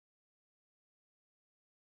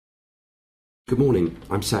Good morning.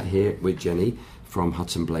 I'm sat here with Jenni from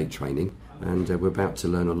Hudson Blake Training, and we're about to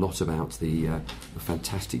learn a lot about the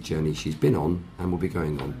fantastic journey she's been on and will be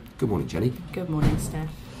going on. Good morning, Jenni. Good morning, Steph.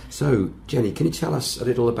 So, Jenni, can you tell us a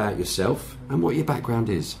little about yourself and what your background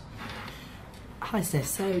is? Hi, Steph.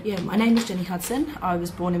 So, my name is Jenni Hudson. I was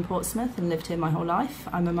born in Portsmouth and lived here my whole life.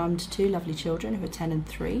 I'm a mum to two lovely children who are 10 and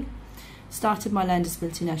 3. Started my learning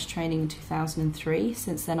disability nurse training in 2003.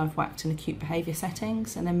 Since then I've worked in acute behaviour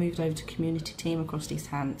settings and then moved over to community team across East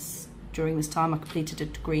Hants. During this time I completed a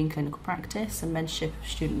degree in clinical practice and mentorship of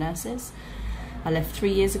student nurses. I left 3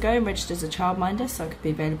 years ago and registered as a childminder so I could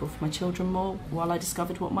be available for my children more while I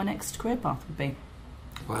discovered what my next career path would be.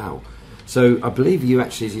 Wow. So I believe you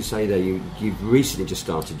actually, as you say there, you've recently just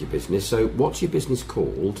started your business. So what's your business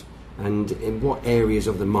called and in what areas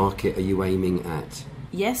of the market are you aiming at?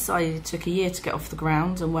 Yes, I took a year to get off the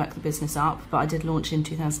ground and work the business up, but I did launch in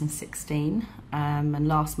 2016 and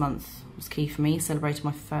last month was key for me, celebrated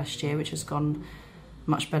my first year, which has gone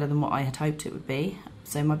much better than what I had hoped it would be.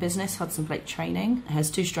 So my business, Hudson Blake Training,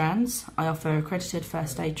 has 2 strands. I offer accredited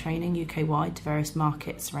first aid training UK-wide to various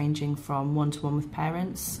markets ranging from one-to-one with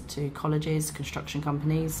parents to colleges, construction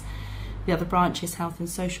companies. The other branch is health and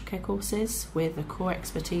social care courses with a core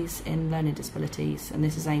expertise in learning disabilities, and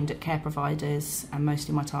this is aimed at care providers, and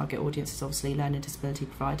mostly my target audience is obviously learning disability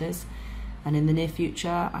providers. And in the near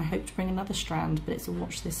future I hope to bring another strand, but it's a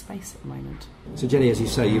watch this space at the moment. So Jenni, as you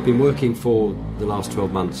say, you've been working for the last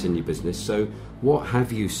 12 months in your business, so what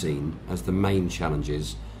have you seen as the main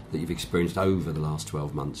challenges that you've experienced over the last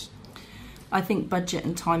 12 months? I think budget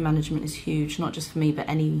and time management is huge, not just for me but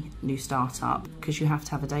any new startup, because you have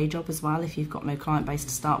to have a day job as well. If you've got no client base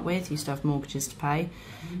to start with, you still have mortgages to pay,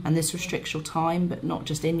 and this restricts your time, but not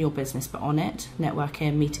just in your business but on it.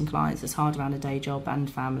 Networking, meeting clients, it's hard around a day job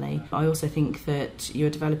and family. I also think that you're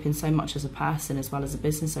developing so much as a person as well as a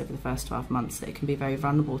business over the first 12 months that it can be a very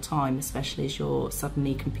vulnerable time, especially as you're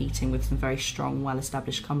suddenly competing with some very strong,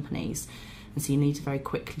 well-established companies, and so you need to very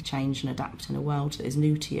quickly change and adapt in a world that is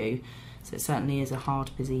new to you. So it certainly is a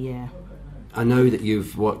hard, busy year. I know that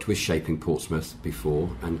you've worked with Shaping Portsmouth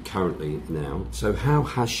before and currently now. So how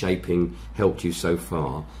has Shaping helped you so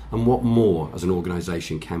far, and what more as an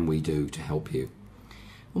organisation can we do to help you?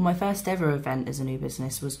 Well, my first ever event as a new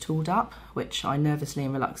business was Tooled Up, which I nervously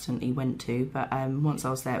and reluctantly went to, but once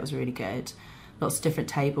I was there it was really good. Lots of different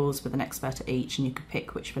tables with an expert at each, and you could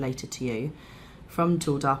pick which related to you. From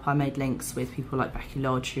Tooled Up, I made links with people like Becky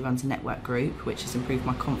Lodge, who runs a network group, which has improved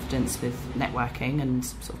my confidence with networking and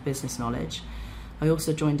sort of business knowledge. I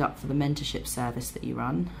also joined up for the mentorship service that you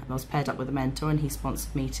run, and I was paired up with a mentor and he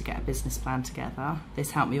sponsored me to get a business plan together.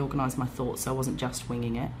 This helped me organise my thoughts so I wasn't just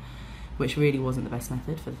winging it, which really wasn't the best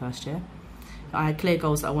method for the first year. I had clear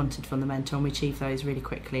goals that I wanted from the mentor and we achieved those really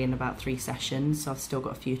quickly in about 3 sessions, so I've still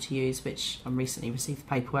got a few to use, which I recently received the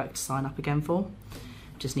paperwork to sign up again for.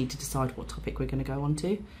 Just need to decide what topic we're going to go on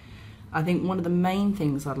to. I think one of the main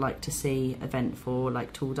things I'd like to see event for,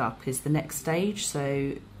 like Tooled Up, is the next stage.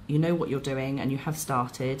 So you know what you're doing and you have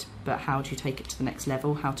started, but how do you take it to the next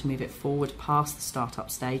level? How to move it forward past the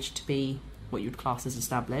startup stage to be what you'd class as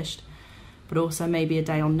established. But also maybe a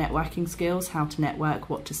day on networking skills, how to network,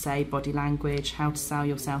 what to say, body language, how to sell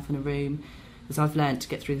yourself in a room. As I've learned to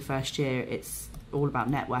get through the first year, it's all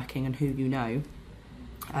about networking and who you know.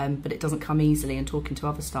 But it doesn't come easily, and talking to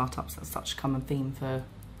other startups, that's such a common theme for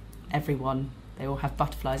everyone. They all have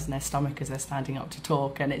butterflies in their stomach as they're standing up to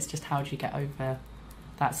talk, and it's just how do you get over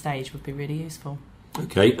that stage would be really useful.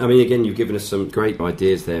 Okay, I mean, again, you've given us some great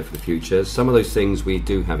ideas there for the future. Some of those things we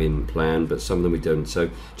do have in plan, but some of them we don't. So,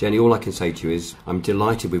 Jenni, all I can say to you is I'm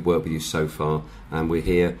delighted we've worked with you so far, and we're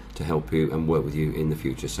here to help you and work with you in the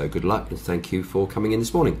future. So good luck, and thank you for coming in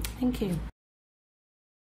this morning. Thank you.